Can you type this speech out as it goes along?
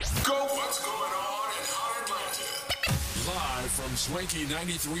Swanky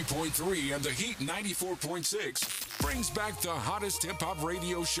 93.3 and the Heat 94.6 brings back the hottest hip-hop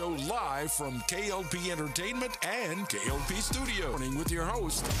radio show live from K.L.P. Entertainment and K.L.P. Studio. Morning with your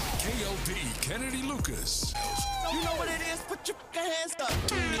host, K.L.P. Kennedy Lucas. You know what it is? Put your hands up.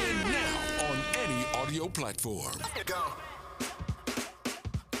 Tune in now on any audio platform. Go.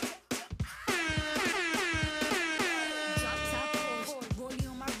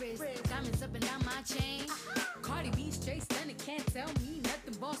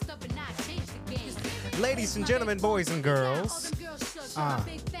 Ladies and gentlemen, boys and girls,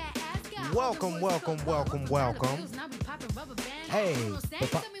 welcome. Hey,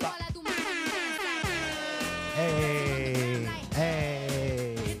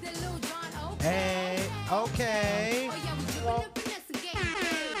 okay.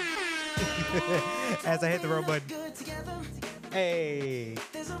 As I hit the road button. Hey,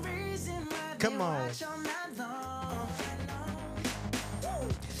 come on.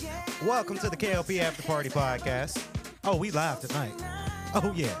 Welcome to the K.L.P. Afterparty podcast. Oh, we live tonight.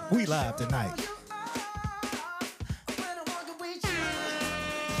 Oh, yeah, we live tonight.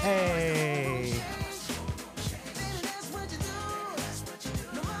 Hey.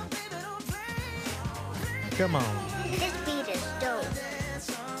 Come on. This beat is dope.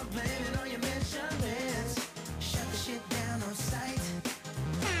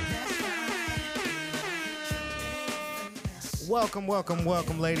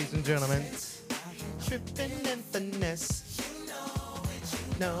 Welcome, ladies and gentlemen. Tripping in finesse.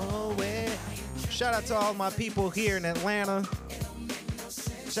 Nowhere. Shout out to all my people here in Atlanta.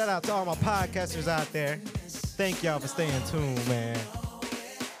 Shout out to all my podcasters out there. Thank y'all for staying tuned, man.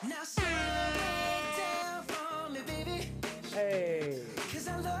 Hey.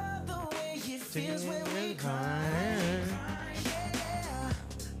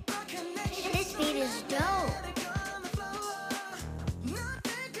 This beat is dope.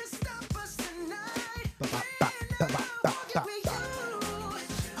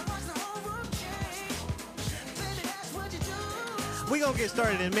 We gonna get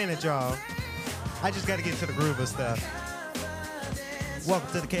started in a minute, y'all. I just gotta get to the groove of stuff.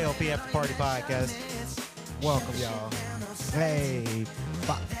 Welcome to the K.L.P. Afterparty podcast. Welcome, y'all. Hey,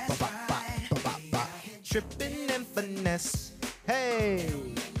 tripping and finesse. Hey.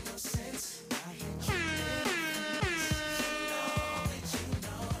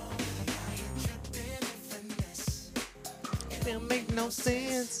 It make no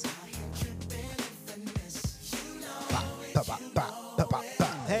sense.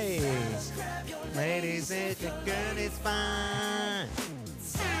 Hey, ladies, it's your girl, it's fine.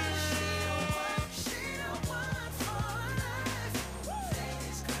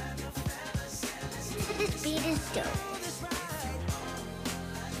 This beat is dope.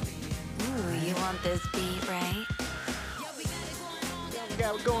 Ooh, you want this beat, right? We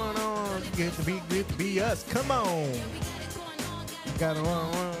got it going on. Good to be us. Come on. Got it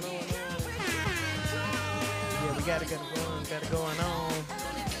on. Yeah, we got it going on.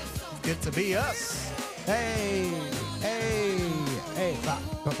 Good to be us. Hey.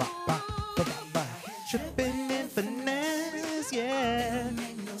 Tripping in finesse, yeah.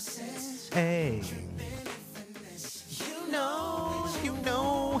 Hey. You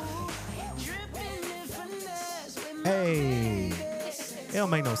know. Hey. It don't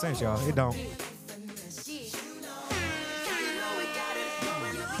make no sense, y'all. It don't.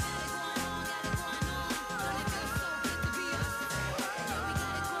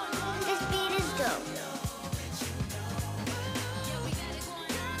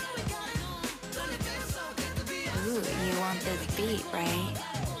 This beat, right?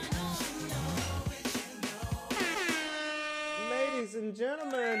 Ladies and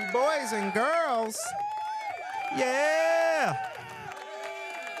gentlemen, boys and girls, yeah!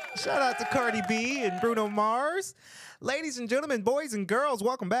 Shout out to Cardi B and Bruno Mars. Ladies and gentlemen, boys and girls,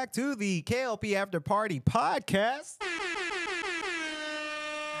 welcome back to the K.L.P. Afterparty podcast.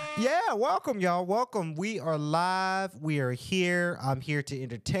 Yeah, welcome, y'all. Welcome. We are live. We are here. I'm here to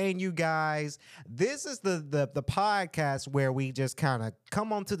entertain you guys. This is the podcast where we just kind of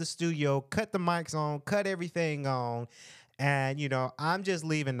come onto the studio, cut the mics on, cut everything on. And, I'm just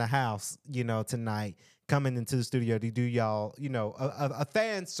leaving the house, tonight, coming into the studio to do y'all, a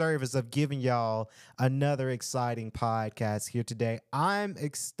fan service of giving y'all another exciting podcast here today. I'm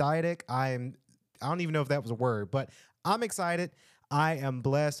ecstatic. I don't even know if that was a word, but I'm excited. I am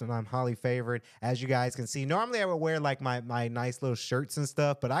blessed and I'm highly favored, as you guys can see. Normally I would wear like my nice little shirts and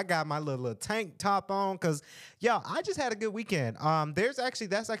stuff, but I got my little tank top on because, yeah, I just had a good weekend. That's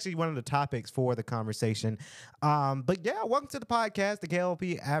actually one of the topics for the conversation. But yeah, welcome to the podcast, the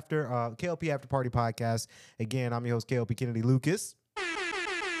K.L.P After Party podcast. Again, I'm your host, K.L.P Kennedy Lucas.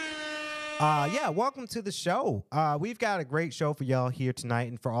 Yeah, welcome to the show. We've got a great show for y'all here tonight,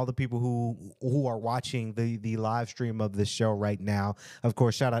 and for all the people who are watching the live stream of this show right now. Of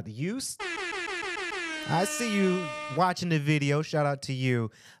course, shout out to you. I see you watching the video. Shout out to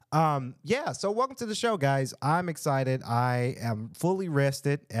you. Yeah, so welcome to the show, guys. I'm excited. I am fully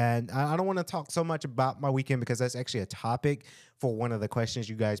rested, and I don't want to talk so much about my weekend because that's actually a topic for one of the questions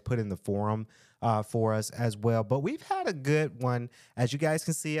you guys put in the forum for us as well. But we've had a good one. As you guys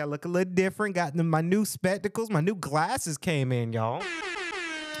can see, I look a little different. Got my new spectacles. My new glasses came in, y'all.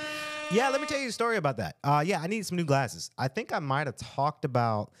 Yeah, let me tell you a story about that. Yeah, I need some new glasses. I think I might have talked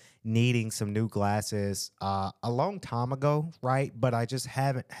about needing some new glasses a long time ago, right? But I just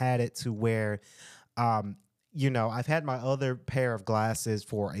haven't had it to where, I've had my other pair of glasses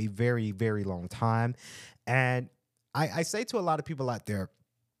for a very, very long time. And I say to a lot of people out there,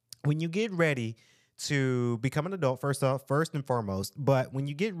 when you get ready to become an adult, first and foremost, but when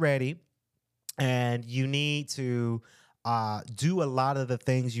you get ready and you need to do a lot of the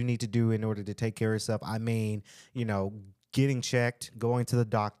things you need to do in order to take care of yourself. I mean, getting checked, going to the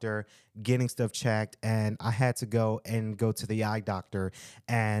doctor, getting stuff checked, and I had to go to the eye doctor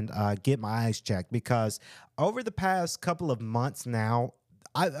and get my eyes checked because over the past couple of months now,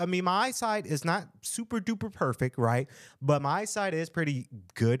 I mean, my eyesight is not super duper perfect, right? But my eyesight is pretty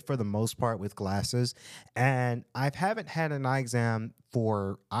good for the most part with glasses. And I haven't had an eye exam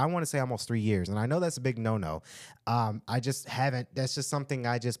for, I want to say, almost 3 years. And I know that's a big no-no. I just haven't. That's just something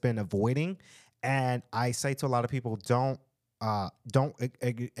I just been avoiding. And I say to a lot of people, don't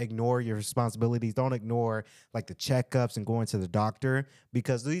ignore your responsibilities. Don't ignore like the checkups and going to the doctor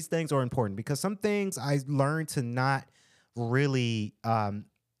because these things are important. Because some things I learned to not really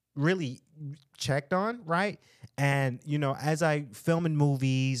checked on, right? And as I film in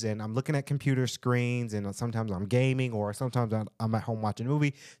movies and I'm looking at computer screens and sometimes I'm gaming or sometimes I'm at home watching a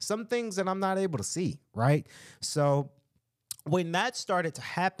movie, some things that I'm not able to see, right? So when that started to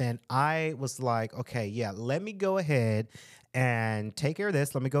happen, I was like, okay, yeah, let me go ahead and take care of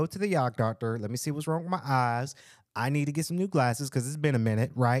this. Let me go to the eye doctor. Let me see what's wrong with my eyes. I need to get some new glasses because it's been a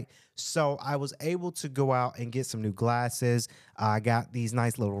minute, right? So I was able to go out and get some new glasses. I got these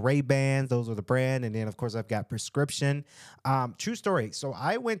nice little Ray-Bans. Those are the brand. And then, of course, I've got prescription. True story. So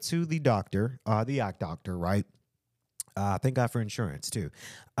I went to the doctor, the eye doctor, right? Thank God for insurance too.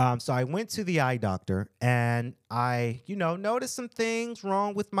 So I went to the eye doctor and I, noticed some things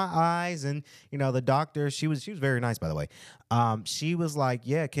wrong with my eyes. And, the doctor, she was very nice, by the way. She was like,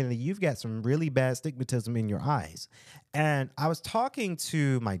 yeah, Kennedy, you've got some really bad stigmatism in your eyes. And I was talking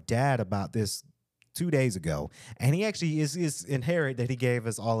to my dad about this 2 days ago, and he actually is inherit that he gave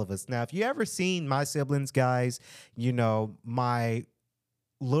us all of us. Now, if you ever seen my siblings, guys, my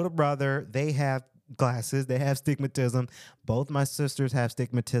little brother, they have glasses. They have stigmatism. Both my sisters have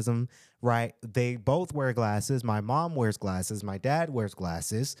stigmatism, right? They both wear glasses. My mom wears glasses. My dad wears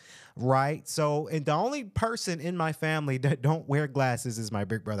glasses, right? So, and the only person in my family that don't wear glasses is my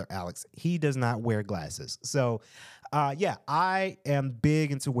big brother, Alex. He does not wear glasses. So, yeah, I am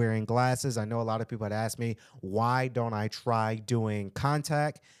big into wearing glasses. I know a lot of people had asked me, why don't I try doing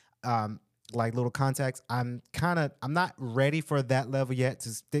contact? Like little contacts. I'm not ready for that level yet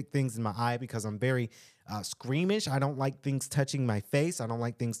to stick things in my eye because I'm very squeamish. I don't like things touching my face. I don't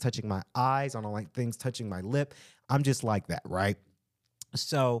like things touching my eyes. I don't like things touching my lip. I'm just like that, right?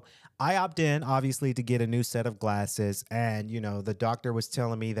 So I opted in, obviously, to get a new set of glasses. And, the doctor was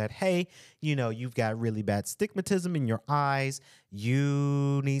telling me that, hey, you've got really bad stigmatism in your eyes.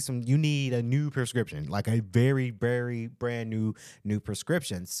 You need a new prescription, like a very, very brand new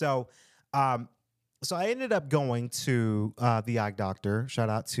prescription. So I ended up going to the eye doctor. Shout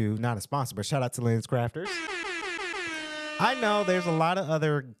out to, not a sponsor, but shout out to Lens Crafters. I know there's a lot of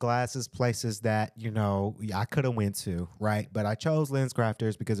other glasses places that, I could have went to, right? But I chose Lens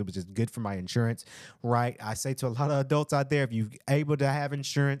Crafters because it was just good for my insurance, right? I say to a lot of adults out there, if you're able to have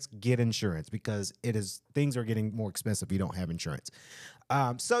insurance, get insurance because things are getting more expensive if you don't have insurance.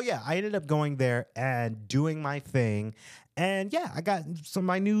 So yeah, I ended up going there and doing my thing. And yeah, I got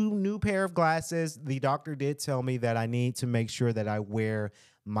my new pair of glasses. The doctor did tell me that I need to make sure that I wear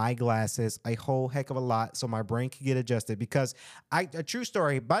my glasses a whole heck of a lot so my brain can get adjusted because a true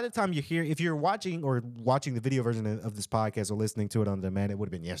story, by the time you're here, if you're watching the video version of this podcast or listening to it on demand, it would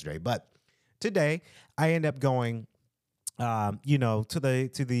have been yesterday. But today I end up going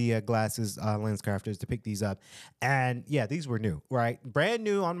to the glasses lens crafters to pick these up, and yeah, these were new, right? Brand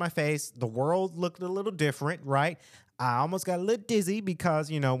new on my face. The world looked a little different, right? I almost got a little dizzy because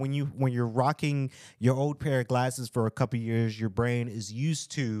when you're rocking your old pair of glasses for a couple years, your brain is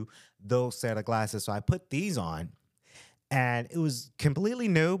used to those set of glasses. So I put these on, and it was completely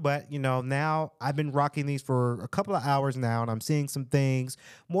new. But now I've been rocking these for a couple of hours now, and I'm seeing some things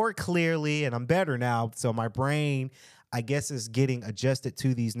more clearly, and I'm better now. So my brain, I guess, is getting adjusted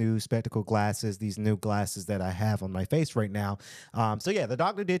to these new spectacle glasses, these new glasses that I have on my face right now. So yeah, the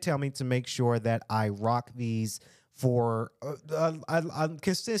doctor did tell me to make sure that I rock these for I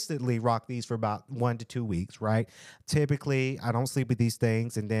consistently rock these for about 1 to 2 weeks, right? Typically, I don't sleep with these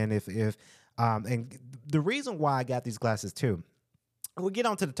things, and then if and the reason why I got these glasses too, we'll get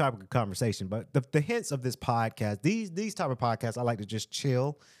on to the topic of conversation, but the hints of this podcast, these type of podcasts, I like to just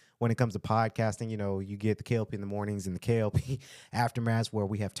chill when it comes to podcasting. You get the K.L.P in the mornings and the K.L.P aftermaths where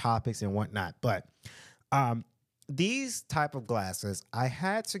we have topics and whatnot. But these type of glasses, I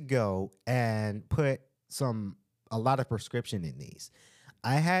had to go and put a lot of prescription in these.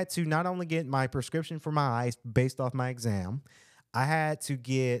 I had to not only get my prescription for my eyes based off my exam, I had to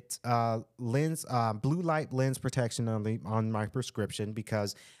get blue light lens protection on my prescription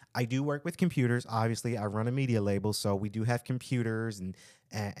because I do work with computers. Obviously, I run a media label, so we do have computers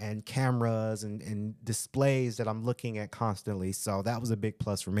and cameras and displays that I'm looking at constantly. So that was a big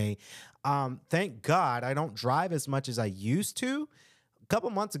plus for me. Thank God I don't drive as much as I used to. A couple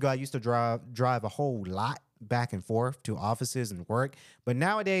months ago, I used to drive a whole lot back and forth to offices and work, but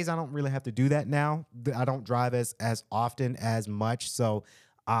nowadays I don't really have to do that now. I don't drive as often as much. So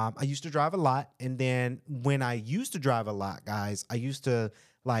I used to drive a lot, and then when I used to drive a lot, guys, I used to,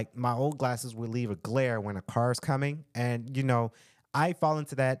 like, my old glasses would leave a glare when a car's coming, and I fall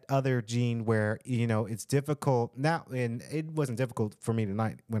into that other gene where it's difficult now, and it wasn't difficult for me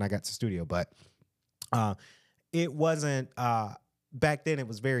tonight when I got to the studio, but it wasn't back then. It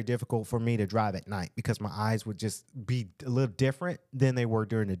was very difficult for me to drive at night because my eyes would just be a little different than they were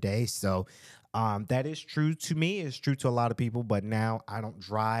during the day. So that is true to me. It's true to a lot of people, but now I don't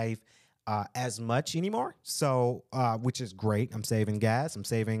drive as much anymore. So, which is great. I'm saving gas. I'm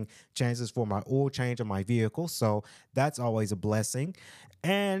saving chances for my oil change on my vehicle. So that's always a blessing.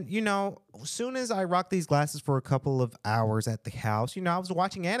 And, as soon as I rocked these glasses for a couple of hours at the house, I was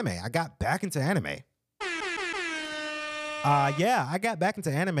watching anime. I got back into anime. Yeah, I got back into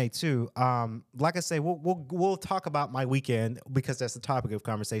anime too. Like I say, we'll talk about my weekend because that's the topic of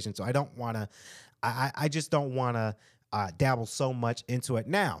conversation. So I don't want to, I just don't want to dabble so much into it.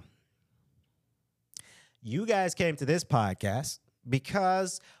 Now, you guys came to this podcast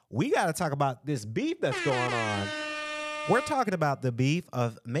because we got to talk about this beef that's going on. We're talking about the beef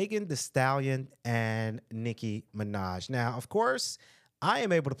of Megan Thee Stallion and Nicki Minaj. Now, of course, I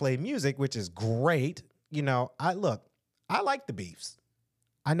am able to play music, which is great. I like the beefs.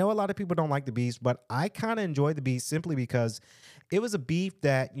 I know a lot of people don't like the beefs, but I kind of enjoy the beef simply because it was a beef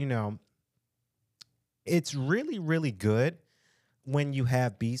that, it's really, really good when you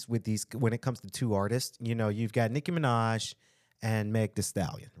have beefs with these, when it comes to two artists. You've got Nicki Minaj and Meg Thee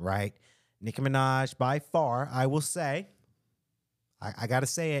Stallion, right? Nicki Minaj, by far, I will say, I got to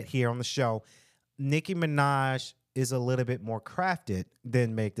say it here on the show, Nicki Minaj is a little bit more crafted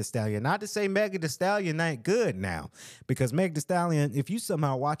than Meg Thee Stallion. Not to say Meg Thee Stallion ain't good now, because Meg Thee Stallion, if you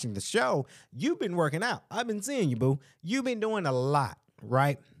somehow watching the show, you've been working out. I've been seeing you, boo. You've been doing a lot,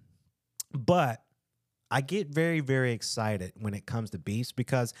 right? But I get very, very excited when it comes to beefs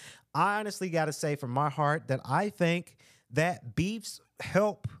because I honestly got to say from my heart that I think that beefs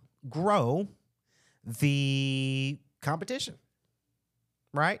help grow the competition,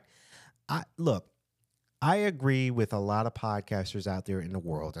 right? I agree with a lot of podcasters out there in the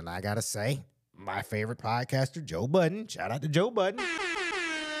world, and I got to say, my favorite podcaster, Joe Budden, shout out to Joe Budden.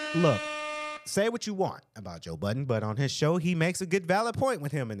 Look, say what you want about Joe Budden, but on his show, he makes a good, valid point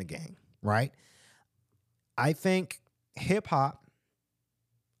with him in the game, right? I think hip-hop,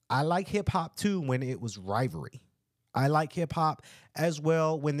 I like hip-hop too when it was rivalry. I like hip-hop as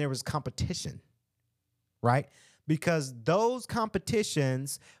well when there was competition, right? Because those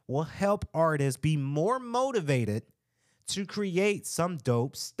competitions will help artists be more motivated to create some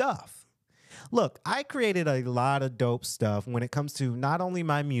dope stuff. Look, I created a lot of dope stuff when it comes to not only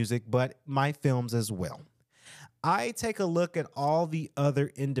my music, but my films as well. I take a look at all the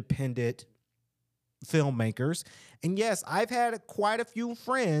other independent filmmakers. And yes, I've had quite a few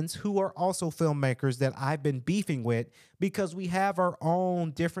friends who are also filmmakers that I've been beefing with because we have our own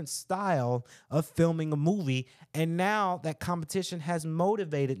different style of filming a movie. And now that competition has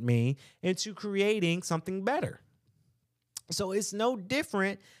motivated me into creating something better. So it's no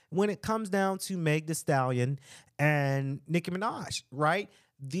different when it comes down to Meg Thee Stallion and Nicki Minaj, right?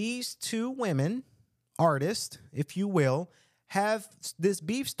 These two women, artists, if you will, have this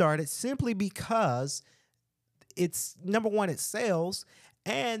beef started simply because it's number one, it sells,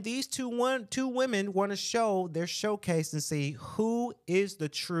 and these two women want to show their showcase and see who is the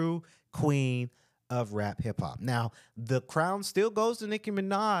true queen of rap hip hop. Now, the crown still goes to Nicki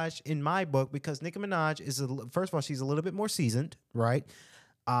Minaj in my book because Nicki Minaj is first of all, she's a little bit more seasoned, right?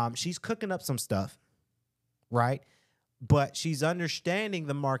 She's cooking up some stuff, right? But she's understanding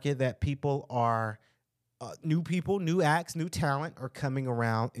the market that people are new people, new acts, new talent are coming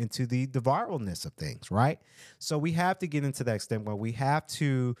around into the viralness of things, right? So we have to get into that extent where we have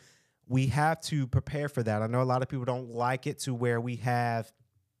to prepare for that. I know a lot of people don't like it to where we have,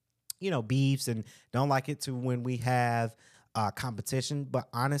 beefs and don't like it to when we have competition, but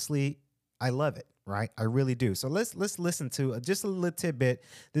honestly, I love it, right? I really do. So let's listen to just a little tidbit.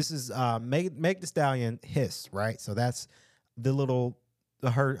 This is Meg Thee Stallion, Hiss, right? So that's the little,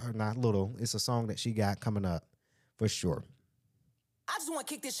 not little, it's a song that she got coming up for sure. I just want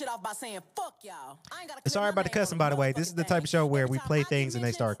to kick this shit off by saying, fuck y'all. I ain't gotta Sorry about the cussing, by the way. This is the type of show where we play things and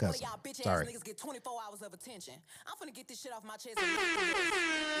they start cussing. Sorry. Niggas get 24 hours of attention. I'm finna get this shit off my chest.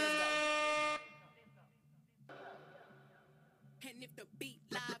 And if the beat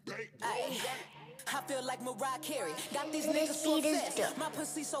live, I feel like Mariah Carey. Got these niggas so obsessed. My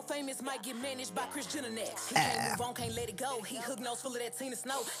pussy so famous, might get managed by Kris Jenner next. He can't move on, can't let it go. He hook nose full of that Tina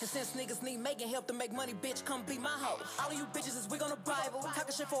Snow. And since niggas need making help to make money, bitch, come be my hoe. All of you bitches is wig on the Bible.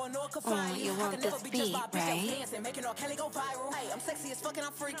 Talking shit for a North Confined. You want this beat, right? Dancing, making all Kelly go viral. Hey, I'm sexy as fuck and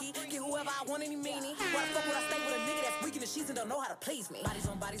I'm freaky. Get whoever I want, any meanie. Why the fuck would I stay with a nigga that's weak in the sheets and don't know how to please me? Bodies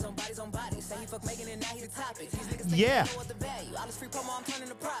on bodies on bodies on bodies. Say he fuck making it, now he the topic. These niggas think they know what the value. All this free promo, I'm turning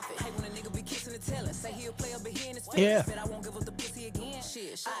to profit. Hey, when a nigga be kissing and telling, say he'll play up in his face. Yeah. Said I won't give up the pussy again.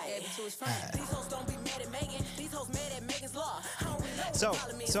 Shit add to his friend. These hoes don't be mad at Megan. These hoes mad at Megan's law.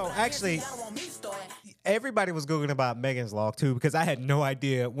 So actually, everybody was googling about Megan's Law too, because I had no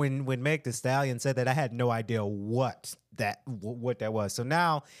idea when Meg Thee Stallion said that. I had no idea what that was. So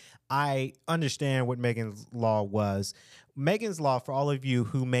now I understand what Megan's Law was. Megan's Law, for all of you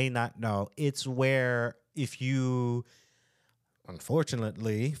who may not know, it's where if you,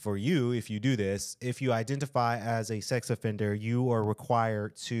 unfortunately for you, if you do this, if you identify as a sex offender, you are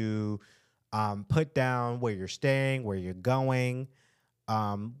required to put down where you're staying, where you're going,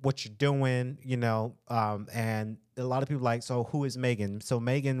 what you're doing, and a lot of people like, so who is Megan? So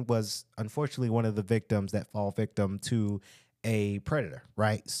Megan was unfortunately one of the victims that fall victim to a predator,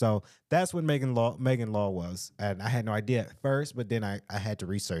 right? So that's what Megan Law was. And I had no idea at first, but then I had to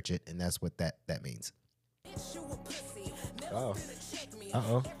research it, and that's what that means. Uh-oh.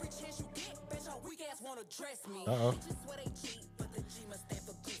 Uh-oh. Uh-oh.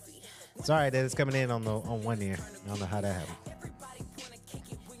 Sorry that it's coming in on one ear. I don't know how that happened.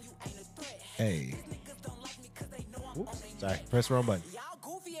 Hey. Oops. Sorry. Press the wrong button. Y'all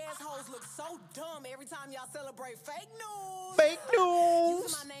goofy assholes look so dumb every time y'all celebrate fake news. Fake news.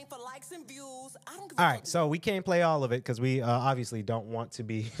 Using my name for likes and views. I don't give All right, so we can't play all of it because we obviously don't want to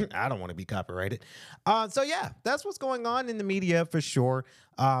be. I don't want to be copyrighted. So yeah, that's what's going on in the media for sure.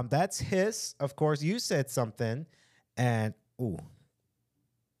 That's Hiss. Of course, you said something, and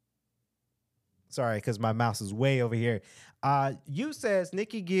sorry, because my mouse is way over here. You says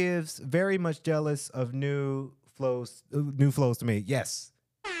Nicki gives very much jealous of new flows to me. Yes.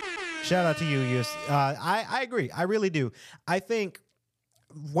 Shout out to you. I agree. I really do. I think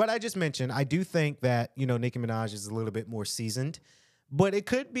what I just mentioned, I do think that, Nicki Minaj is a little bit more seasoned, but it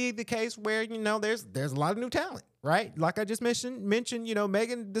could be the case where, there's a lot of new talent, right? Like I just mentioned,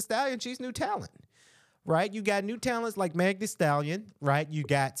 Megan Thee Stallion, she's new talent, right? You got new talents like Meg Thee Stallion, right? You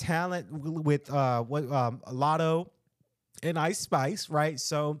got talent with Lotto and Ice Spice, right?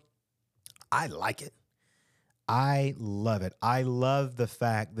 So I like it. I love it. I love the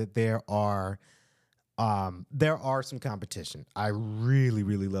fact that there are some competition. I really,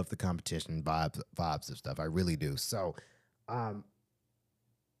 really love the competition vibes of stuff. I really do. So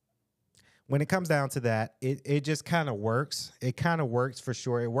when it comes down to that, it just kind of works. It kind of works for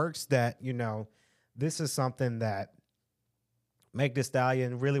sure. It works that, this is something that Meg Thee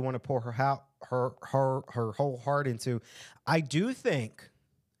Stallion really want to pour her whole heart into. I do think,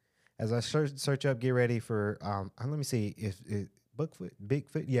 as I search up, get ready for, let me see if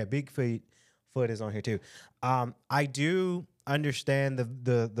Bigfoot is on here too. I do understand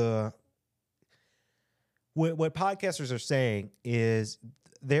what podcasters are saying is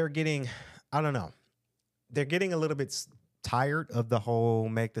they're getting, I don't know, they're getting a little bit tired of the whole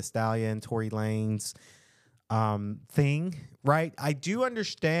Meg Thee Stallion, Tory Lanez thing, right? I do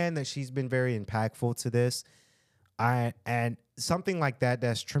understand that she's been very impactful to this. And something like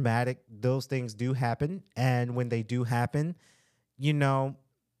that's traumatic. Those things do happen, and when they do happen, you know,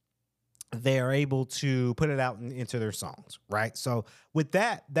 they are able to put it out into their songs, right? So with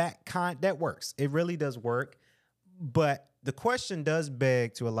that works. It really does work. But the question does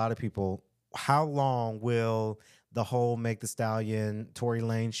beg to a lot of people: how long will the whole Meg Thee Stallion, Tory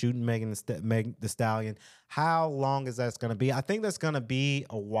Lanez shooting Meg Thee Stallion? How long is that going to be? I think that's going to be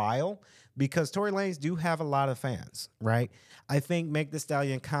a while, because Tory Lanez do have a lot of fans, right? I think Meg Thee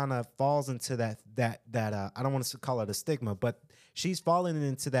Stallion kind of falls into that I don't want to call it a stigma, but she's falling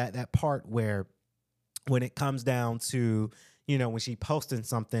into that part where when it comes down to, you know, when she posting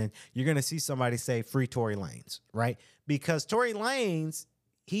something, you're going to see somebody say free Tory Lanez, right? Because Tory Lanez,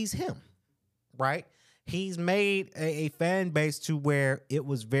 he's him, right? He's made a fan base to where it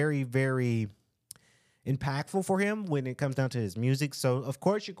was very, very impactful for him when it comes down to his music. So of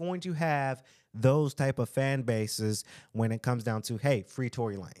course you're going to have those type of fan bases when it comes down to, hey, free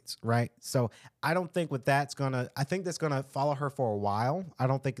Tory Lanez, right? So I don't think I think that's gonna follow her for a while. I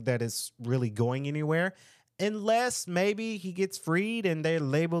don't think that is really going anywhere, unless maybe he gets freed and they're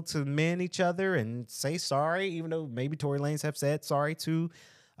labeled to mend each other and say sorry, even though maybe Tory Lanez have said sorry to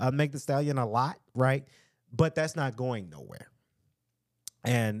Meg Thee Stallion a lot, right? But that's not going nowhere.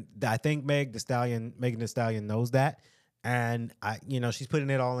 And I think Megan Thee Stallion knows that. And she's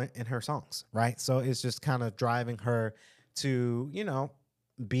putting it all in her songs, right? So it's just kind of driving her to, you know,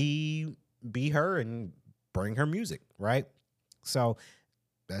 be her and bring her music, right? So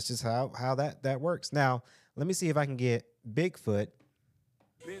that's just how that works. Now, let me see if I can get Bigfoot.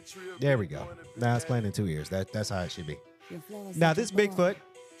 There we go. Now it's playing in 2 ears. That's how it should be. Now this Bigfoot.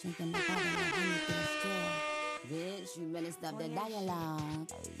 Bitch, you better stop the dialogue,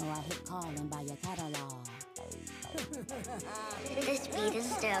 or I hit calling by your catalog. This beat is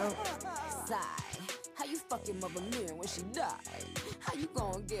dope. Sigh. How you fuck your mother mirror when she died? How you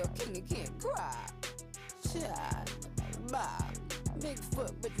gonna get a king and can't cry? Child, Bob,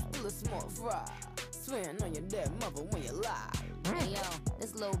 Bigfoot, but you still a small fry. Swearing on your dead mother when you lie. Hey yo,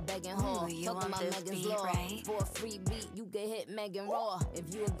 this little begging whore, you talking want about this Megan's beat, law. right? For a free beat, you get hit Megan raw.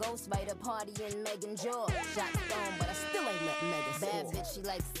 If you a ghost fighter, party in Megan jaw. Shot stone, but I still ain't let Megan bad soar. Bitch, she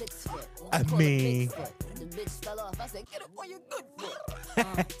like 6 foot. I mean, the bitch fell off. I said, get up on your good foot.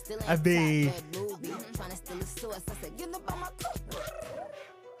 Still ain't I mean, red booby. Trying to steal a source. I said, get up on my cookbook.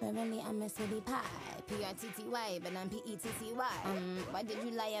 Apparently I'm a city pie, P-R-T-T-Y, but I'm P-E-T-T-Y. Why did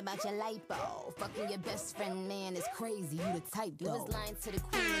you lie about your lipo? Fucking your best friend, man, is crazy, you the type, though. You was lying to the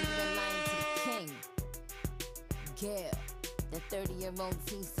queen, you been lying to the king. Gail, the 30-year-old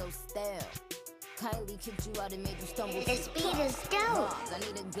teen so stale. Kylie kicked you out and made you stumble. This beat is dope. I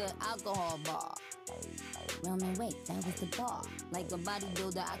need a good alcohol bar. Roman, wait, that was the bar. Like a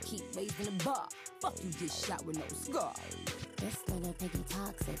bodybuilder, I keep raising the bar. Fuck you, get shot with no scar. This little piggy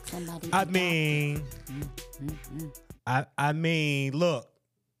toxic. Somebody. I mean, look.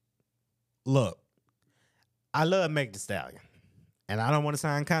 I love Meg Thee Stallion, and I don't want to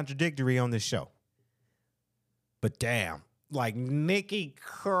sound contradictory on this show, but damn, like Nicki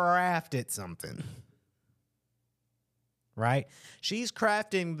crafted something, right? She's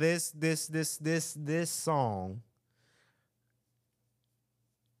crafting this song.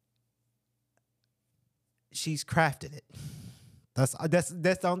 She's crafted it. That's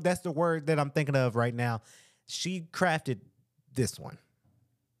the word that I'm thinking of right now. She crafted this one,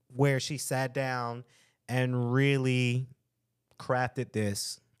 where she sat down and really crafted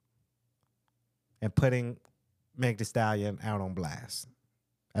this and putting Meg Thee Stallion out on blast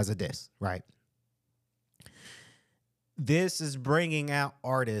as a diss, right? This is bringing out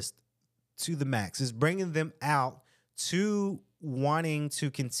artists to the max. It's bringing them out to wanting to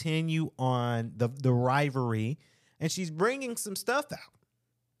continue on the rivalry, and she's bringing some stuff out.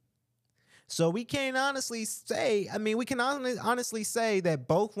 So we can honestly say, honestly say that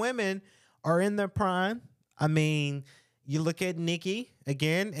both women are in their prime. I mean, you look at Nicki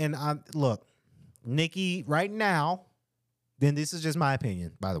again, and look, Nicki right now, then this is just my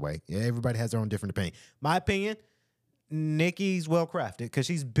opinion, by the way. Everybody has their own different opinion. My opinion, Nicki's well-crafted because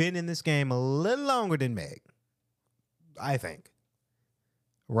she's been in this game a little longer than Meg, I think.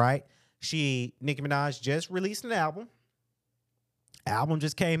 Right? Nicki Minaj just released an album. Album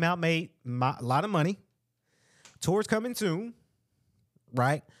just came out, made a lot of money. Tour's coming soon,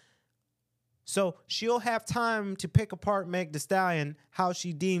 right? So she'll have time to pick apart Meg Thee Stallion how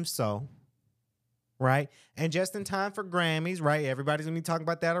she deems so, right? And just in time for Grammys, right? Everybody's gonna be talking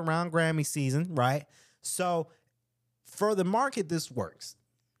about that around Grammy season, right? So for the market, this works.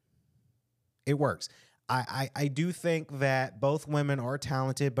 It works. I do think that both women are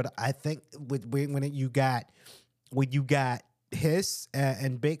talented, but I think you got Hiss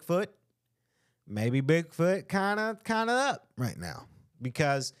and Bigfoot, maybe Bigfoot kind of up right now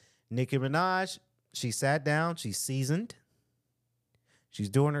because Nicki Minaj, she sat down, she's seasoned, she's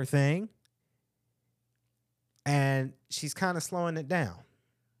doing her thing, and she's kind of slowing it down,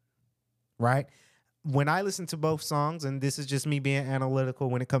 right? When I listen to both songs, and this is just me being analytical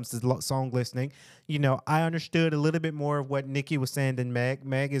when it comes to song listening, you know, I understood a little bit more of what Nicki was saying than Meg.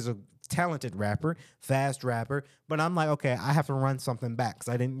 Meg is a talented rapper, fast rapper, but I'm like, okay, I have to run something back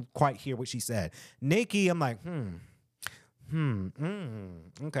because I didn't quite hear what she said. Nicki, I'm like,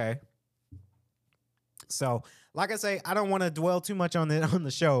 okay. So, like I say, I don't want to dwell too much on it on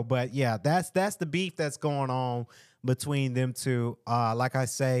the show, but yeah, that's the beef that's going on between them two. Like I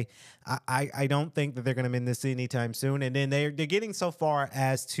say, I don't think that they're going to win this anytime soon. And then they're getting so far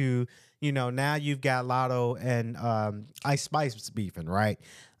as to, you know, now you've got Lotto and Ice Spice beefing, right?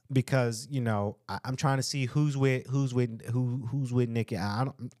 Because, you know, I'm trying to see who's with Nicki. I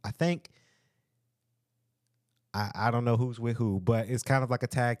don't know who's with who, but it's kind of like a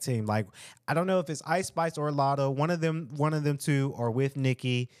tag team. Like, I don't know if it's Ice Spice or Lotto. One of them two are with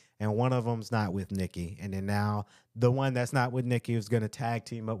Nicki, and one of them's not with Nicki. And then now the one that's not with Nicki is going to tag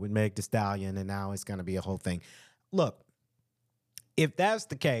team up with Meg Thee Stallion, and now it's going to be a whole thing. Look, if that's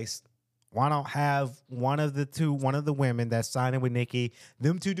the case, why don't have one of the women that's signing with Nicki,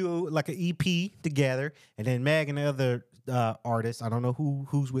 them two do like an EP together, and then Meg and the other artists, I don't know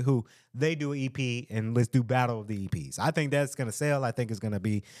who's with who, they do an EP, and let's do battle of the EPs. I think that's going to sell. I think it's going to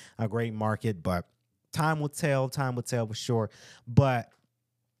be a great market, but time will tell for sure. But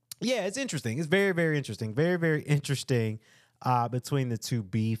yeah, it's interesting. It's very, very interesting. Very, very interesting between the two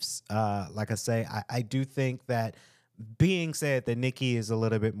beefs. Like I say, I do think that, being said that Nicki is a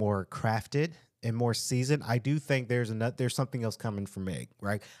little bit more crafted and more seasoned, I do think there's something else coming for Meg,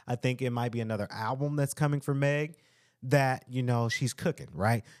 right? I think it might be another album that's coming for Meg that, you know, she's cooking,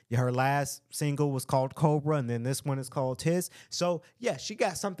 right? Her last single was called Cobra, and then this one is called His. So, yeah, she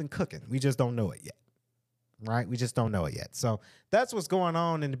got something cooking. We just don't know it yet, right? We just don't know it yet. So that's what's going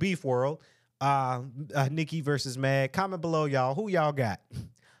on in the beef world. Nicki versus Meg. Comment below, y'all. Who y'all got?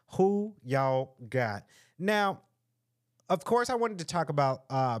 Who y'all got? Now, of course, I wanted to talk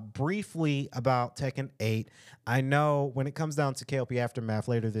about briefly about Tekken 8. I know when it comes down to K.L.P Aftermath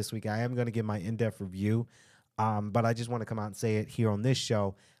later this week, I am going to give my in-depth review, but I just want to come out and say it here on this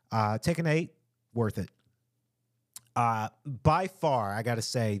show. Tekken 8, worth it. By far, I got to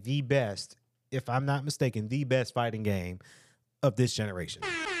say, the best, if I'm not mistaken, the best fighting game of this generation.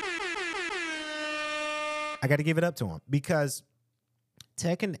 I got to give it up to him because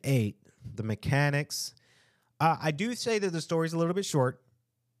Tekken 8, the mechanics... I do say that the story's a little bit short.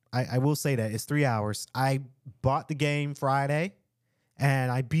 I will say that. It's 3 hours. I bought the game Friday,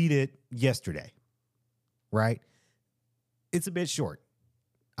 and I beat it yesterday, right? It's a bit short.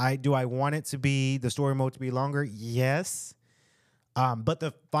 Do I want it to be, the story mode to be longer? Yes. But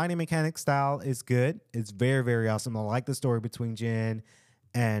the fighting mechanic style is good. It's very, very awesome. I like the story between Jin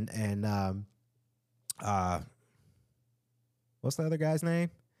and what's the other guy's name?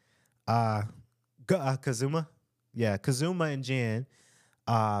 Kazuma. Yeah, Kazuma and Jin.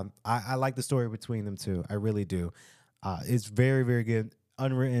 I like the story between them two. I really do. It's very, very good.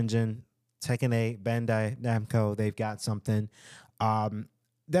 Unreal Engine, Tekken 8, Bandai Namco, they've got something.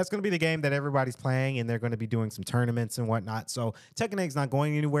 That's going to be the game that everybody's playing, and they're going to be doing some tournaments and whatnot. So Tekken 8 is not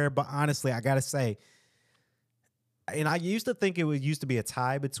going anywhere, but honestly, I got to say, and I used to think it used to be a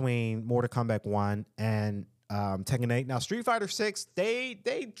tie between Mortal Kombat 1 and Tekken 8. Now, Street Fighter 6,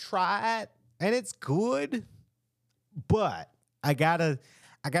 they tried, and it's good, but I gotta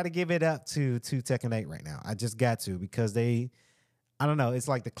give it up to Tekken 8 right now. I just got to, because I don't know, it's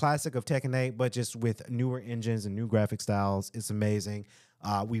like the classic of Tekken 8, but just with newer engines and new graphic styles. It's amazing.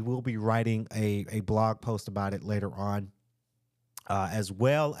 We will be writing a blog post about it later on, as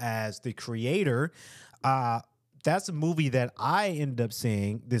well as the creator. That's a movie that I ended up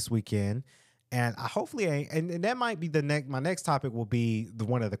seeing this weekend. And and that might be my next topic will be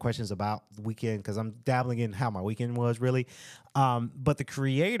one of the questions about the weekend, because I'm dabbling in how my weekend was really. But the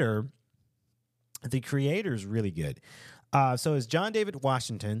creator is really good. So it's John David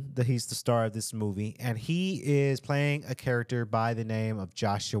Washington, he's the star of this movie, and he is playing a character by the name of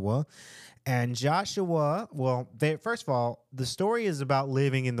Joshua. And Joshua, first of all, the story is about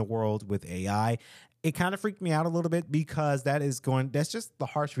living in the world with AI. It kind of freaked me out a little bit, because that's just the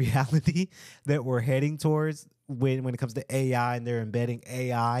harsh reality that we're heading towards when it comes to AI, and they're embedding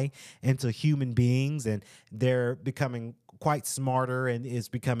AI into human beings, and they're becoming quite smarter and is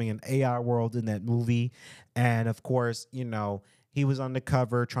becoming an AI world in that movie. And of course, you know, he was on the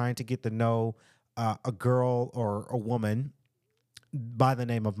cover trying to get to know a girl or a woman by the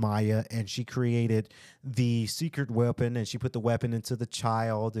name of Maya, and she created the secret weapon, and she put the weapon into the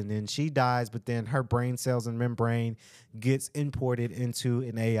child, and then she dies, but then her brain cells and membrane gets imported into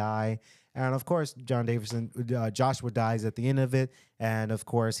an AI. And of course, Joshua dies at the end of it, and of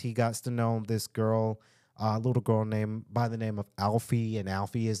course, he got to know this girl, little girl named by the name of Alfie, and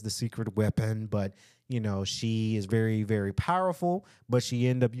Alfie is the secret weapon, but you know, she is very, very powerful, but she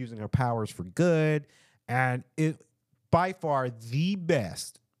ended up using her powers for good, and it by far the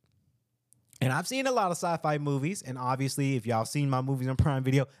best. And I've seen a lot of sci-fi movies, and obviously, if y'all seen my movies on Prime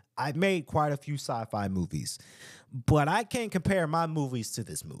Video, I've made quite a few sci-fi movies, but I can't compare my movies to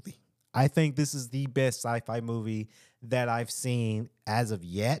this movie. I think this is the best sci-fi movie that I've seen as of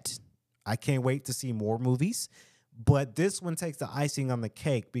yet. I can't wait to see more movies, but this one takes the icing on the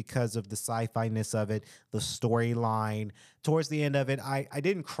cake because of the sci-fi-ness of it, the storyline. Towards the end of it, I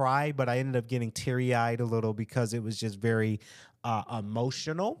didn't cry, but I ended up getting teary-eyed a little because it was just very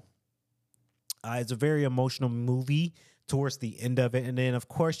emotional. It's a very emotional movie towards the end of it. And then, of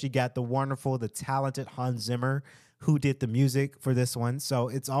course, you got the wonderful, the talented Hans Zimmer, who did the music for this one. So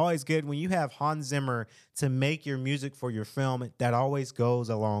it's always good when you have Hans Zimmer to make your music for your film. That always goes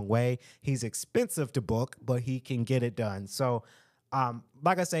a long way. He's expensive to book, but he can get it done. So,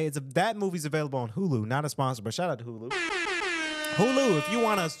 like I say, that movie's available on Hulu. Not a sponsor, but shout out to Hulu. Hulu, if you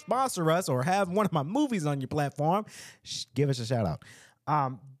want to sponsor us or have one of my movies on your platform, give us a shout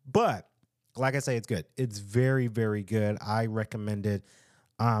out. But like I say, it's good. It's very, very good. I recommend it.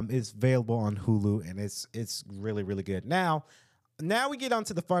 It's available on Hulu, and it's really, really good. Now we get on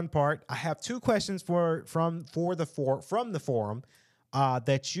to the fun part. I have two questions from the forum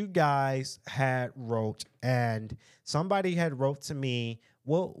that you guys had wrote, and somebody had wrote to me,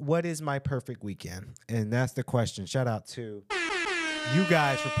 well, what is my perfect weekend? And that's the question. Shout out to you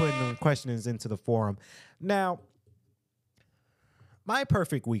guys for putting the questions into the forum. Now, my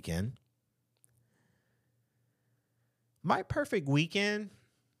perfect weekend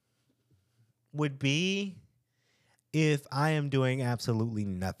would be if I am doing absolutely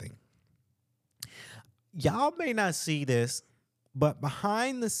nothing. Y'all may not see this, but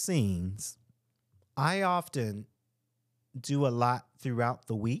behind the scenes, I often do a lot throughout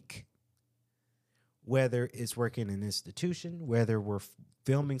the week, whether it's working in an institution, whether we're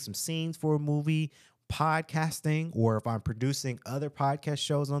filming some scenes for a movie, podcasting, or if I'm producing other podcast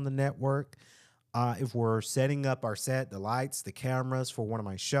shows on the network, if we're setting up our set, the lights, the cameras for one of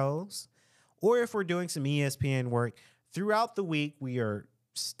my shows, or if we're doing some ESPN work. Throughout the week, we are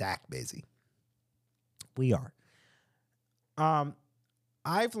stacked busy. We are.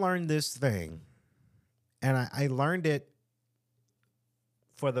 I've learned this thing, and I learned it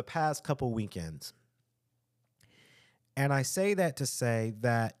for the past couple weekends. And I say that to say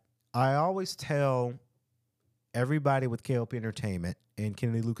that I always tell everybody with K.L.P Entertainment and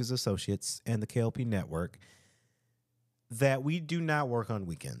Kennedy Lucas Associates and the K.L.P Network that we do not work on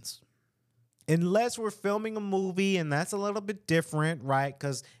weekends. Unless we're filming a movie, and that's a little bit different, right?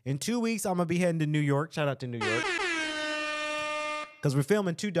 Because in 2 weeks, I'm going to be heading to New York. Shout out to New York. Because we're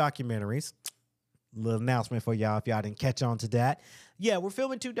filming 2 documentaries. Little announcement for y'all if y'all didn't catch on to that. Yeah, we're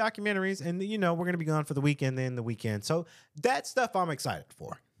filming 2 documentaries, and, you know, we're going to be gone for the weekend, then the weekend. So that stuff I'm excited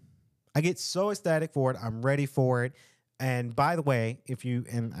for. I get so ecstatic for it. I'm ready for it. And by the way,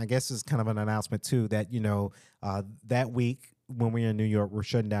 and I guess it's kind of an announcement too, that, you know, that week when we're in New York, we're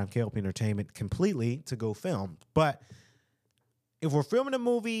shutting down K.L.P Entertainment completely to go film. But if we're filming a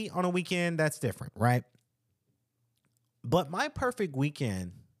movie on a weekend, that's different, right? But my perfect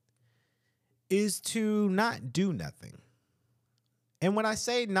weekend is to not do nothing. And when I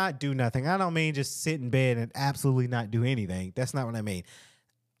say not do nothing, I don't mean just sit in bed and absolutely not do anything. That's not what I mean.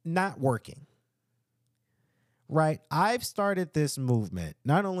 Not working. Right? I've started this movement,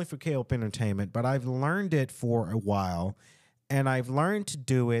 not only for K.L.P Entertainment, but I've learned it for a while. And I've learned to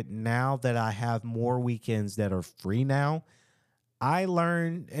do it now that I have more weekends that are free now. I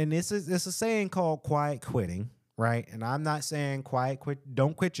learned, and it's a saying called quiet quitting, right? And I'm not saying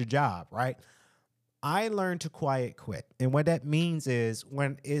don't quit your job, right? I learned to quiet quit. And what that means is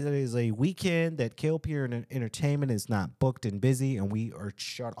when it is a weekend that K.L.P Entertainment is not booked and busy and we are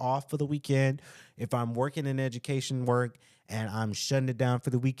shut off for the weekend, if I'm working in education work and I'm shutting it down for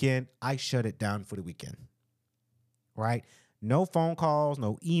the weekend, I shut it down for the weekend, right? No phone calls,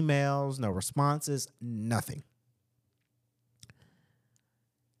 no emails, no responses, nothing.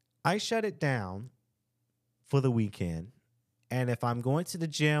 I shut it down for the weekend. And if I'm going to the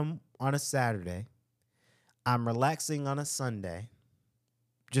gym on a Saturday, I'm relaxing on a Sunday,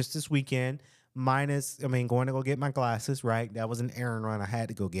 just this weekend, going to go get my glasses, right? That was an errand run I had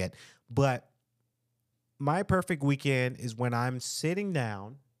to go get. But my perfect weekend is when I'm sitting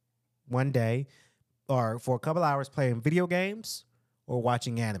down one day or for a couple hours playing video games or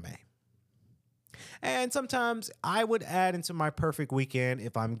watching anime. And sometimes I would add into my perfect weekend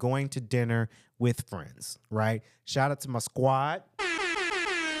if I'm going to dinner with friends, right? Shout out to my squad.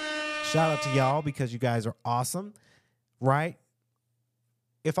 Shout out to y'all because you guys are awesome, right?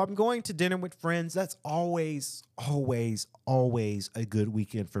 If I'm going to dinner with friends, that's always, always, always a good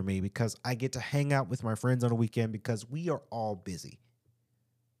weekend for me because I get to hang out with my friends on a weekend because we are all busy,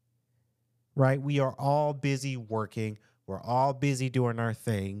 right? We are all busy working. We're all busy doing our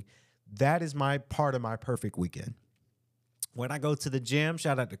thing. That is my part of my perfect weekend. When I go to the gym,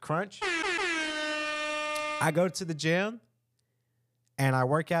 shout out to Crunch. I go to the gym and I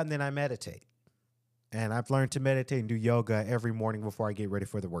work out and then I meditate. And I've learned to meditate and do yoga every morning before I get ready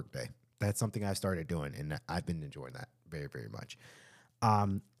for the workday. That's something I started doing, and I've been enjoying that very, very much.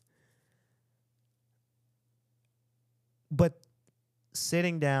 But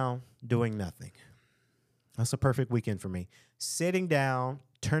sitting down, doing nothing. That's a perfect weekend for me. Sitting down,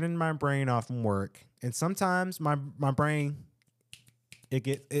 turning my brain off from work, and sometimes my brain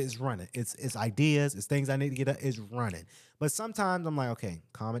is running. It's ideas, it's things I need to get up, it's running. But sometimes I'm like, okay,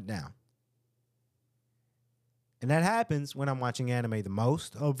 calm it down. And that happens when I'm watching anime the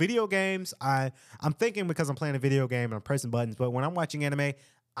most. Oh, video games, I'm thinking because I'm playing a video game and I'm pressing buttons, but when I'm watching anime,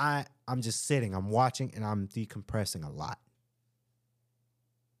 I'm just sitting, I'm watching, and I'm decompressing a lot.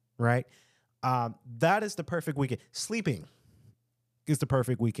 Right? That is the perfect weekend. Sleeping is the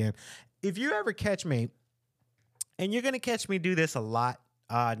perfect weekend. If you ever catch me, and you're going to catch me do this a lot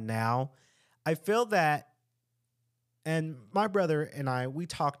now, I feel that, and my brother and I, we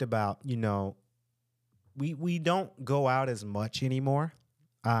talked about, we don't go out as much anymore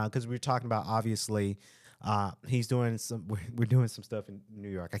because we were talking about, obviously, we're doing some stuff in New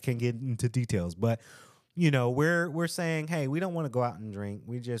York. I can't get into details, but we're saying, hey, we don't want to go out and drink.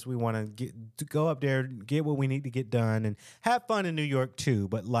 We want to go up there, get what we need to get done, and have fun in New York too.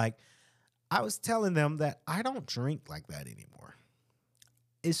 But like, I was telling them that I don't drink like that anymore.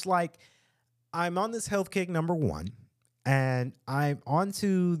 It's like I'm on this health kick, number one, and I'm on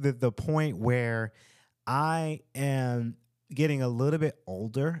to the point where I am getting a little bit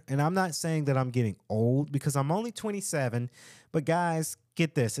older. And I'm not saying that I'm getting old because I'm only 27. But guys,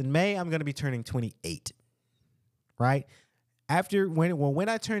 get this. In May, I'm going to be turning 28. Right? When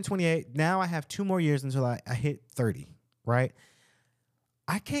I turn 28, now I have 2 more years until I hit 30. Right?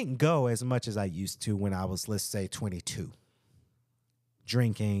 I can't go as much as I used to when I was, let's say, 22.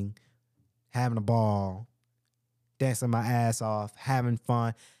 Drinking, having a ball, dancing my ass off, having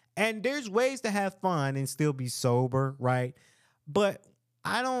fun. And there's ways to have fun and still be sober, right? But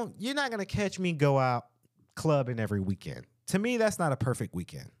you're not going to catch me go out clubbing every weekend. To me, that's not a perfect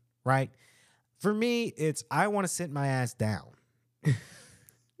weekend, right? For me, I want to sit my ass down.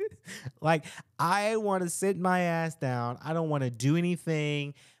 Like, I want to sit my ass down. I don't want to do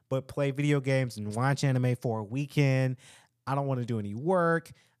anything but play video games and watch anime for a weekend. I don't want to do any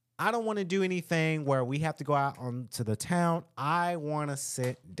work. I don't want to do anything where we have to go out onto the town. I want to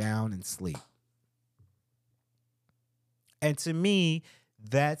sit down and sleep. And to me,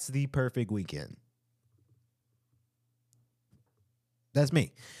 that's the perfect weekend. That's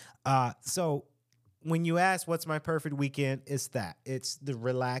me. So when you ask what's my perfect weekend, it's that. It's the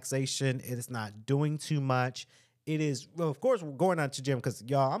relaxation. It is not doing too much. It is, well, of course, we're going out to gym because,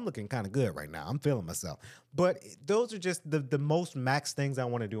 y'all, I'm looking kind of good right now. I'm feeling myself. But those are just the most max things I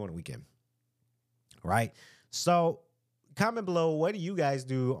want to do on a weekend. Right? So comment below, what do you guys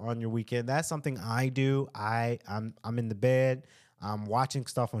do on your weekend? That's something I do. I'm in the bed. I'm watching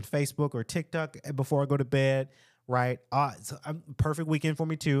stuff on Facebook or TikTok before I go to bed. Right? So perfect weekend for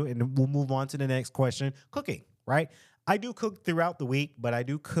me too. And we'll move on to the next question. Cooking. Right? I do cook throughout the week, but I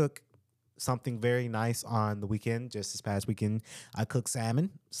do cook something very nice on the weekend. Just this past weekend, I cooked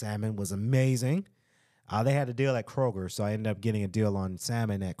salmon. Salmon was amazing. They had a deal at Kroger, so I ended up getting a deal on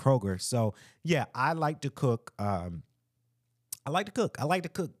salmon at Kroger. So yeah, I like to cook. I like to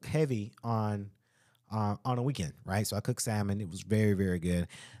cook heavy on a weekend, right? So I cooked salmon. It was very, very good,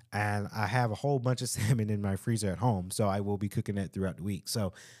 and I have a whole bunch of salmon in my freezer at home, so I will be cooking that throughout the week.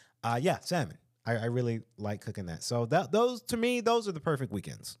 So yeah, salmon. I really like cooking that. So those are the perfect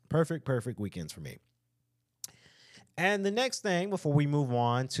weekends. Perfect weekends for me. And the next thing, before we move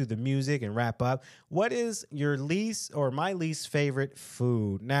on to the music and wrap up, what is your least or my least favorite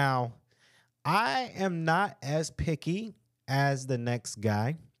food? Now, I am not as picky as the next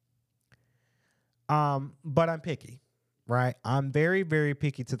guy. But I'm picky, right? I'm very, very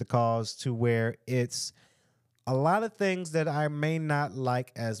picky to the cause to where it's a lot of things that I may not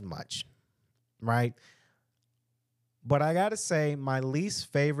like as much, right? But I got to say, my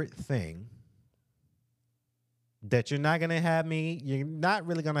least favorite thing that you're not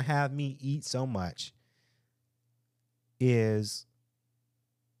really going to have me eat so much is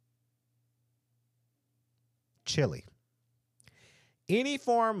chili. Any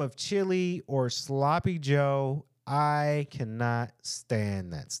form of chili or sloppy Joe, I cannot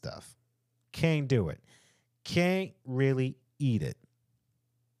stand that stuff. Can't do it. Can't really eat it.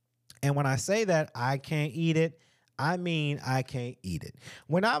 And when I say that I can't eat it, I mean I can't eat it.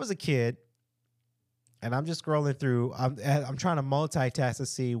 When I was a kid, and I'm just scrolling through, I'm trying to multitask to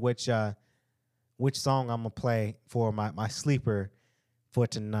see which song I'm gonna play for my sleeper for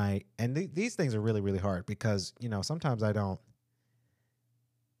tonight. And these things are really, really hard because sometimes I don't.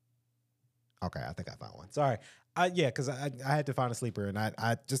 Okay, I think I found one. Sorry. Yeah, because I had to find a sleeper, and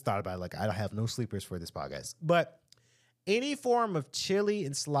I just thought about it. Like, I have no sleepers for this podcast. But any form of chili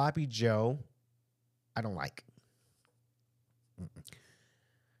and sloppy Joe, I don't like. Mm-mm.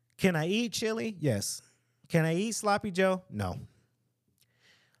 Can I eat chili? Yes. Can I eat sloppy Joe? No.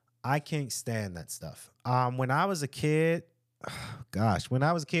 I can't stand that stuff. When I was a kid,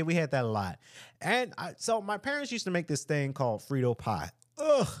 we had that a lot. And so my parents used to make this thing called Frito pie.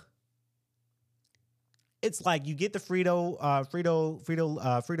 Ugh. It's like you get the Frito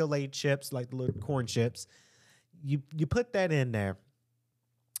Lay chips, like the little corn chips. You put that in there,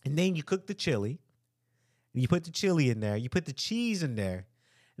 and then you cook the chili. You put the chili in there. You put the cheese in there,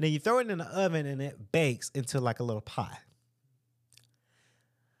 and then you throw it in the oven, and it bakes into like a little pie.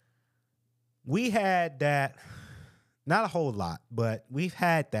 We had that, not a whole lot, but we've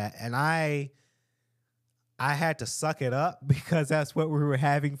had that, and I had to suck it up because that's what we were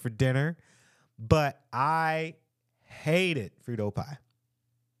having for dinner. But I hated Frito pie.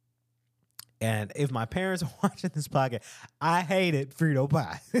 And if my parents are watching this podcast, I hated Frito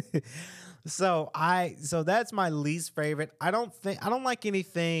pie. So that's my least favorite. I don't like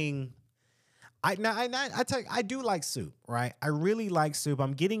anything. I do like soup, right? I really like soup.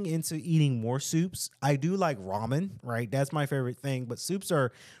 I'm getting into eating more soups. I do like ramen, right? That's my favorite thing. But soups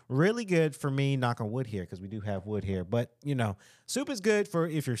are really good for me, knock on wood here, because we do have wood here. But, soup is good for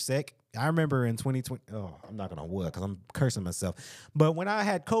if you're sick. I remember in 2020, I'm knocking on wood because I'm cursing myself. But when I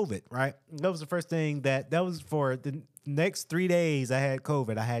had COVID, right? That was the first thing that was for the next 3 days I had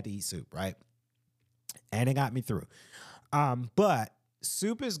COVID. I had to eat soup, right? And it got me through. But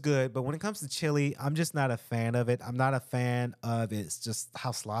soup is good, but when it comes to chili, I'm just not a fan of it. I'm not a fan of it's just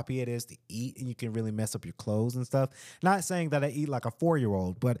how sloppy it is to eat, and you can really mess up your clothes and stuff. Not saying that I eat like a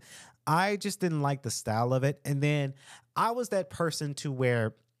 4-year-old, but I just didn't like the style of it. And then I was that person to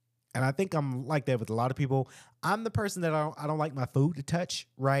where, and I think I'm like that with a lot of people, I'm the person that I don't like my food to touch,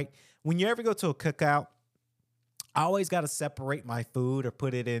 right? When you ever go to a cookout, I always got to separate my food or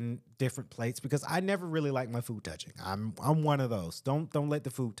put it in different plates because I never really like my food touching. I'm one of those. Don't let the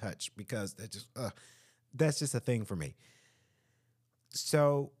food touch because that's just a thing for me.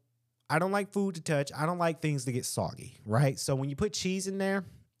 So I don't like food to touch. I don't like things to get soggy, right? So when you put cheese in there,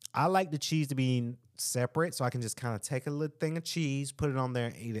 I like the cheese to be separate so I can just kind of take a little thing of cheese, put it on there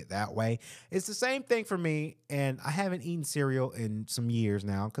and eat it that way. It's the same thing for me, and I haven't eaten cereal in some years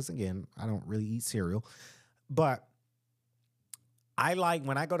now because, again, I don't really eat cereal. But I like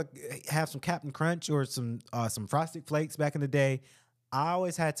when I go to have some Captain Crunch or some Frosted Flakes back in the day, I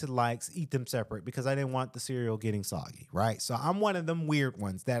always had to eat them separate because I didn't want the cereal getting soggy, right? So I'm one of them weird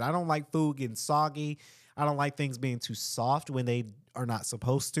ones that I don't like food getting soggy. I don't like things being too soft when they are not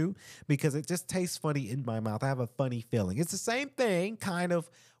supposed to because it just tastes funny in my mouth. I have a funny feeling. It's the same thing kind of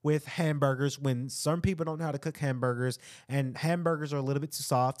with hamburgers when some people don't know how to cook hamburgers and hamburgers are a little bit too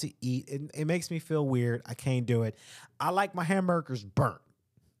soft to eat. It makes me feel weird. I can't do it. I like my hamburgers burnt,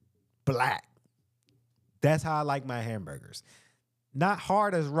 black. That's how I like my hamburgers. Not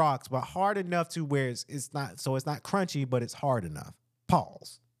hard as rocks, but hard enough to where it's not crunchy, but it's hard enough.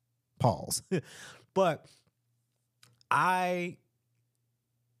 Pause. But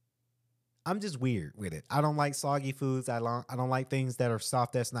I'm just weird with it. I don't like soggy foods. I don't like things that are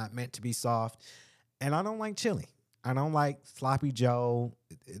soft that's not meant to be soft. And I don't like chili. I don't like sloppy Joe.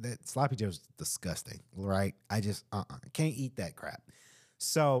 That sloppy Joe's disgusting, right? I just can't eat that crap.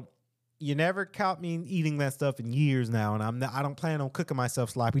 So you never caught me eating that stuff in years now, and I don't plan on cooking myself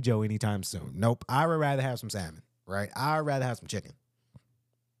sloppy Joe anytime soon. Nope. I would rather have some salmon, right? I would rather have some chicken.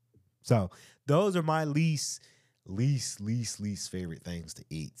 So those are my least favorite things to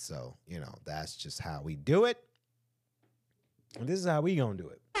eat. So, that's just how we do it. And this is how we gonna do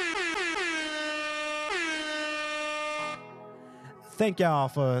it. Thank y'all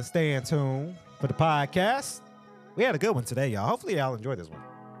for staying tuned for the podcast. We had a good one today, y'all. Hopefully y'all enjoyed this one.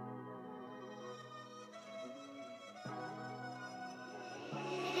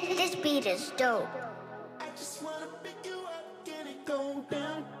 This beat is dope. I just wanna pick you up, get it go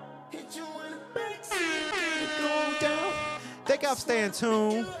down. Hit you in the backseat, get it go down. Thank y'all for staying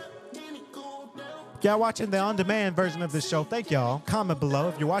tuned. Y'all watching the on-demand version of this show, thank y'all. Comment below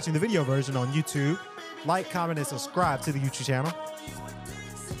if you're watching the video version on YouTube. Like, comment, and subscribe to the YouTube channel.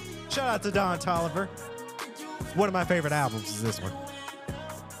 Shout out to Don Tolliver. One of my favorite albums is this one.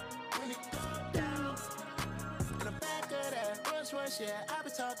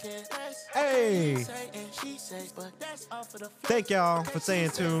 Hey! Thank y'all for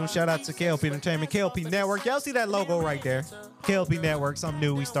staying tuned. Shout out to K.L.P Entertainment, K.L.P Network. Y'all see that logo right there? K.L.P Network, something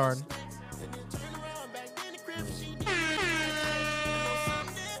new we starting.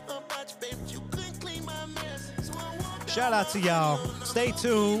 Shout out to y'all. Stay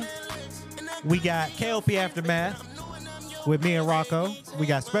tuned. We got K.L.P Aftermath with me and Rocco. We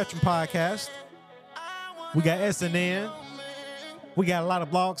got Spectrum Podcast. We got SNN. We got a lot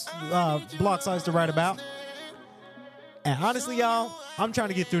of blog sites to write about. And honestly, y'all, I'm trying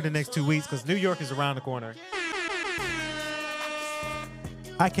to get through the next 2 weeks because New York is around the corner.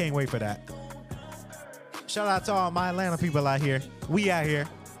 I can't wait for that. Shout out to all my Atlanta people out here. We out here.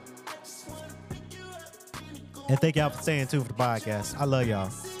 And thank y'all for staying tuned for the podcast. I love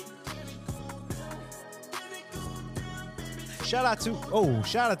y'all. Shout out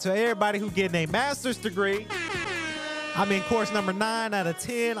to everybody who getting a master's degree. I'm in course number 9 out of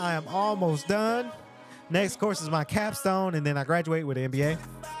 10. I am almost done. Next course is my capstone, and then I graduate with an MBA.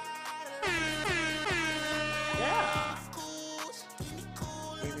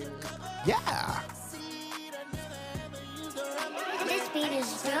 Yeah. This beat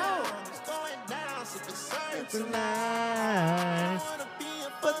is dope. Tonight.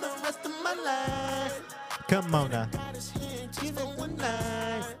 For the rest of my life. Come on now.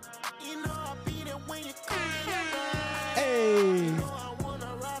 Hey.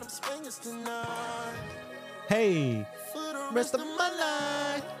 Hey. Rest of my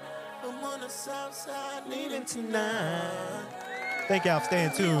life. I'm on the south side leaving tonight. Thank y'all for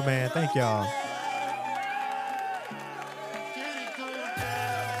staying tuned, man. Thank y'all.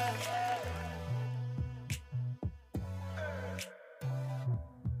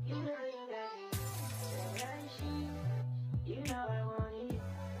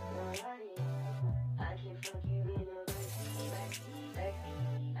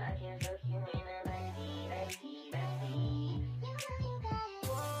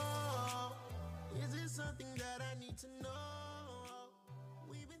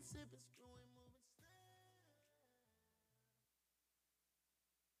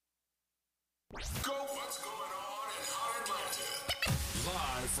 Go, what's going on in Hot Atlanta?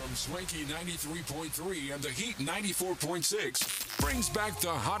 Live from Swanky 93.3 and the Heat 94.6 brings back the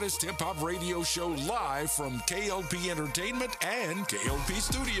hottest hip-hop radio show live from K.L.P Entertainment and K.L.P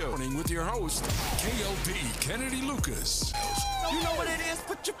Studio. Morning with your host, K.L.P Kennedy Lucas. You know what it is?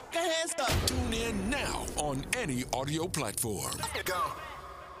 Put your hands up. Tune in now on any audio platform. Go.